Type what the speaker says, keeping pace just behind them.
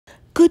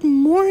Good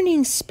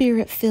morning,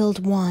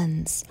 Spirit-filled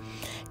ones.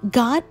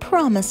 God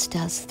promised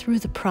us through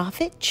the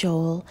prophet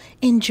Joel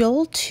in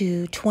Joel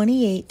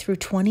 2:28 through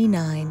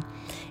 29,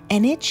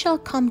 "And it shall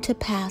come to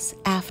pass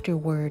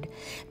afterward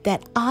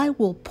that I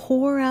will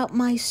pour out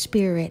my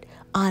spirit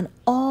on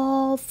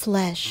all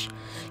flesh.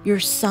 Your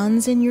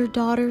sons and your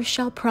daughters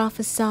shall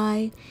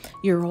prophesy,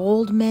 your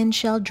old men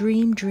shall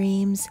dream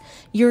dreams,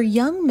 your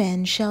young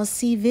men shall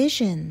see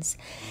visions.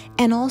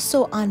 And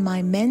also on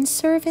my men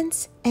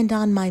servants and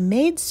on my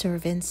maid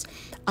servants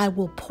I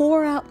will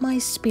pour out my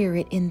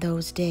spirit in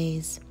those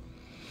days."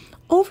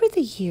 Over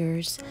the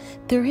years,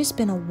 there has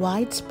been a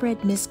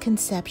widespread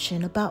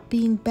misconception about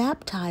being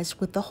baptized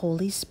with the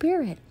Holy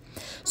Spirit.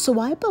 So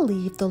I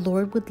believe the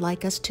Lord would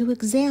like us to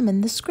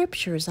examine the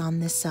scriptures on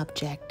this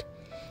subject.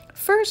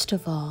 First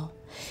of all,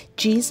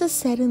 Jesus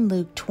said in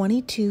Luke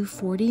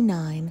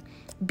 22:49,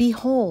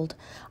 "Behold,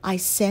 I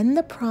send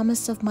the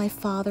promise of my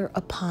Father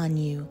upon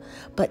you,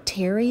 but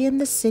tarry in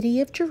the city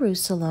of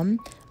Jerusalem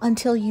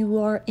until you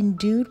are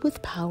endued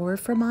with power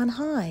from on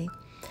high."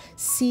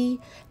 See,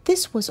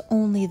 this was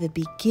only the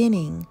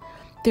beginning.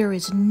 There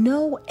is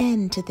no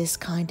end to this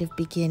kind of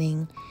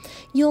beginning.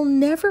 You'll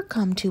never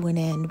come to an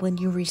end when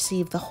you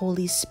receive the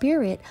Holy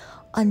Spirit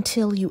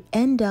until you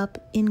end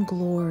up in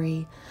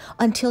glory,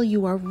 until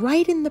you are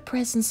right in the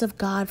presence of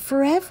God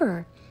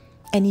forever.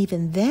 And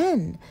even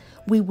then,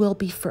 we will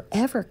be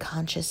forever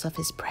conscious of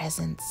His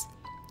presence.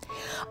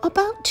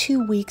 About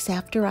 2 weeks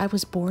after I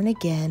was born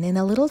again in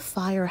a little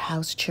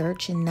firehouse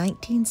church in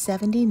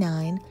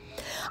 1979,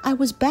 I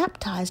was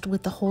baptized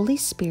with the Holy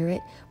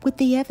Spirit with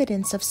the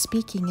evidence of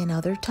speaking in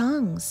other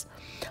tongues.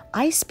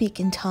 I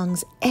speak in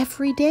tongues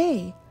every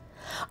day.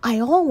 I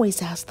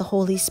always ask the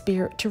Holy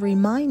Spirit to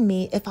remind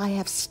me if I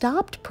have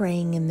stopped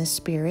praying in the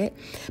Spirit,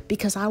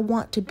 because I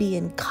want to be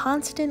in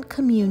constant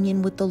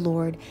communion with the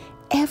Lord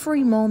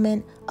every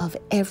moment of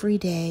every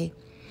day.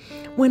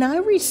 When I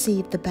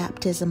received the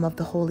baptism of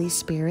the Holy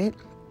Spirit,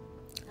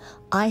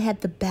 I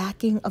had the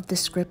backing of the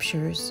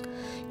scriptures.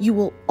 You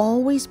will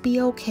always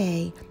be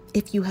okay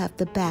if you have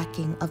the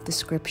backing of the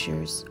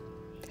scriptures.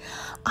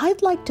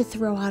 I'd like to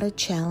throw out a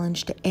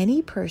challenge to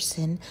any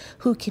person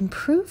who can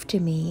prove to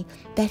me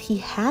that he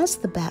has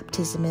the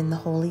baptism in the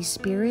Holy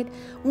Spirit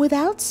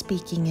without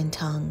speaking in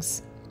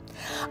tongues.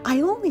 I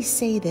only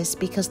say this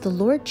because the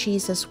Lord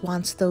Jesus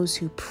wants those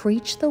who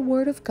preach the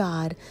Word of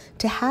God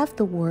to have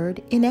the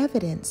Word in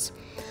evidence.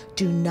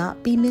 Do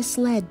not be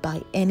misled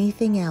by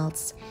anything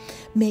else.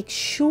 Make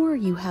sure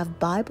you have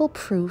Bible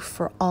proof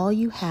for all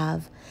you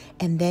have,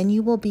 and then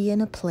you will be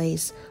in a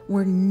place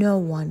where no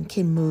one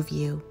can move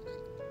you.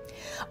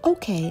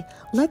 Okay,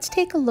 let's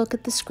take a look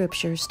at the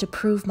scriptures to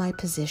prove my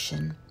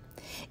position.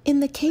 In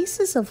the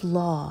cases of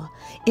law,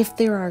 if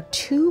there are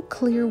 2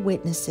 clear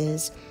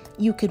witnesses,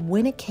 you could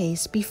win a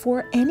case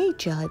before any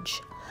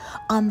judge.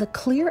 On the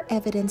clear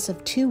evidence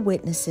of 2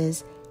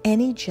 witnesses,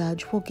 any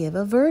judge will give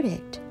a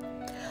verdict.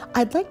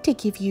 I'd like to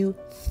give you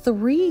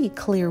 3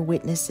 clear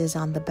witnesses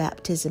on the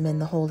baptism in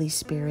the Holy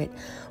Spirit,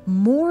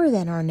 more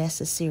than are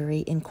necessary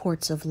in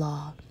courts of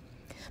law.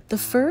 The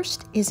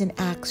first is in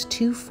Acts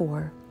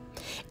 2:4.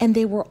 "And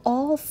they were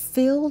all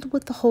filled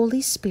with the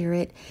Holy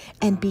Spirit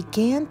and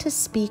began to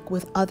speak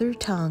with other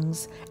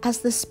tongues as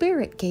the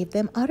Spirit gave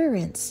them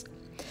utterance."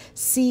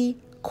 See,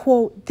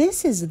 quote,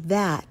 "This is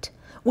that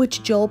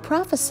which Joel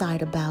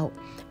prophesied about,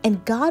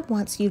 and God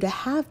wants you to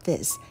have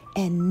this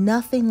and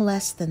nothing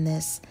less than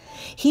this.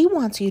 He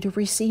wants you to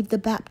receive the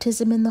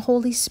baptism in the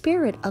Holy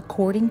Spirit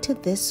according to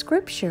this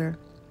scripture."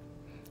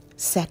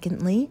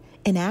 Secondly,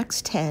 in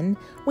Acts 10,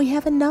 we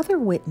have another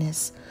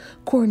witness.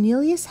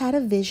 Cornelius had a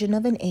vision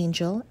of an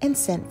angel and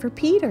sent for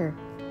Peter.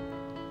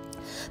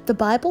 The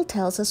Bible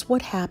tells us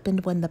what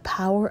happened when the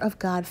power of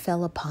God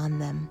fell upon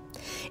them.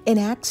 In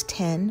Acts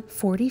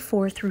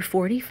 10:44 through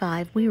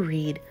 45, we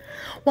read,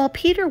 "While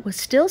Peter was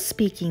still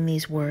speaking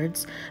these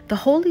words, the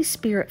Holy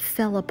Spirit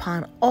fell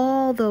upon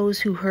all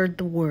those who heard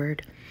the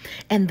word.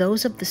 And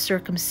those of the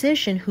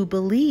circumcision who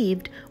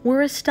believed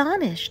were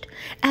astonished,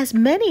 as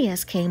many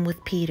as came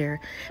with Peter,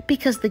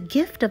 because the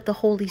gift of the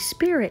Holy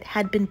Spirit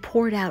had been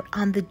poured out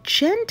on the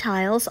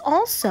Gentiles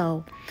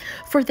also,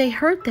 for they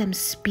heard them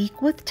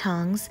speak with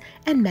tongues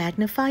and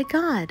magnify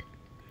God."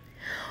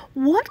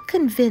 What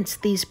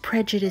convinced these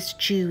prejudiced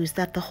Jews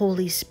that the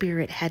Holy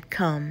Spirit had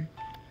come?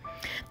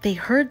 They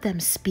heard them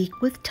speak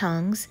with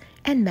tongues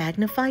and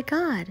magnify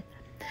God.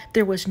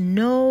 There was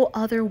no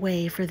other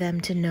way for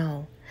them to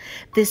know.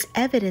 This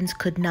evidence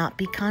could not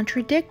be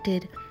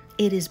contradicted.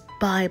 It is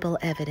Bible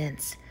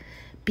evidence.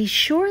 Be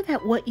sure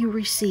that what you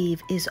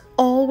receive is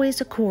always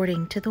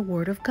according to the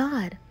Word of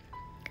God.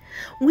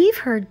 We've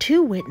heard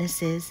 2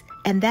 witnesses,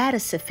 and that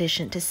is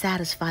sufficient to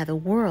satisfy the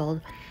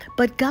world,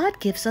 but God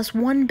gives us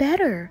one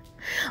better.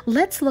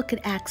 Let's look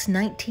at Acts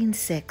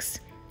 19:6.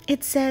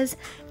 It says,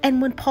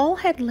 "And when Paul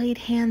had laid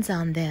hands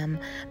on them,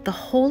 the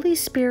Holy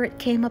Spirit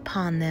came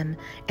upon them,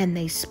 and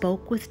they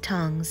spoke with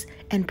tongues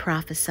and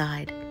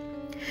prophesied."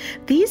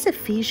 These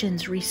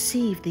Ephesians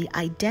received the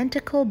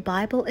identical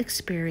Bible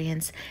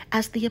experience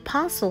as the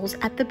apostles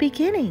at the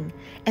beginning,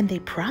 and they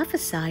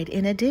prophesied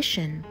in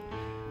addition.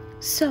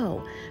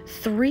 So,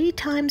 3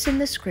 times in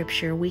the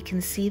scripture we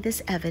can see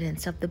this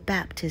evidence of the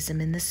baptism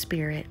in the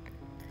Spirit.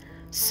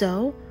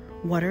 So,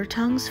 what are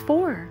tongues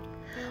for?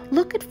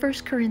 Look at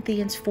 1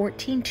 Corinthians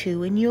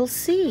 14:2 and you'll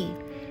see.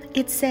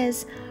 It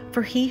says,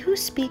 "For he who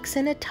speaks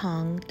in a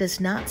tongue does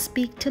not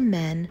speak to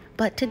men,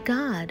 but to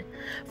God,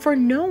 for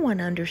no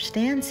one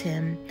understands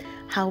him.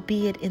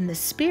 Howbeit in the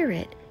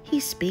Spirit he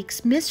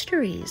speaks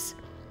mysteries."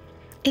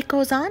 It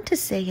goes on to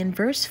say in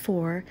verse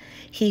 4,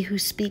 "He who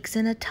speaks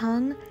in a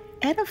tongue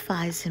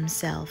edifies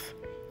himself."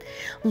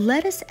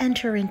 Let us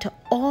enter into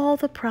all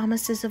the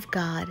promises of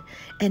God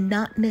and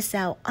not miss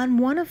out on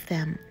one of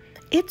them.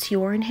 It's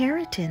your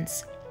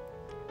inheritance.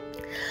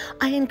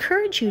 I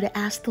encourage you to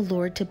ask the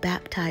Lord to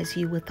baptize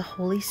you with the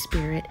Holy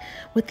Spirit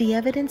with the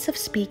evidence of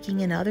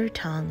speaking in other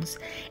tongues,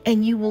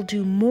 and you will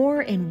do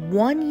more in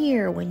 1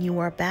 year when you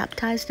are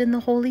baptized in the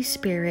Holy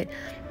Spirit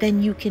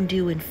than you can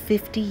do in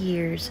 50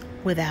 years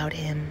without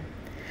Him.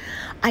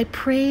 I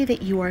pray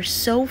that you are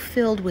so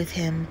filled with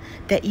Him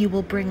that you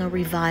will bring a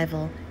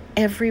revival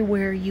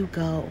everywhere you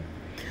go.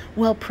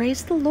 Well,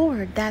 praise the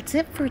Lord. That's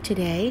it for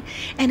today.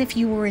 And if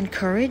you were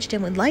encouraged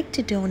and would like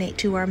to donate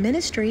to our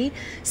ministry,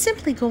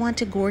 simply go on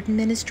to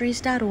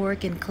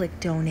gordonministries.org and click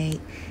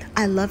donate.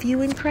 I love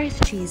you in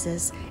Christ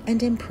Jesus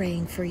and am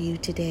praying for you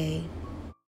today.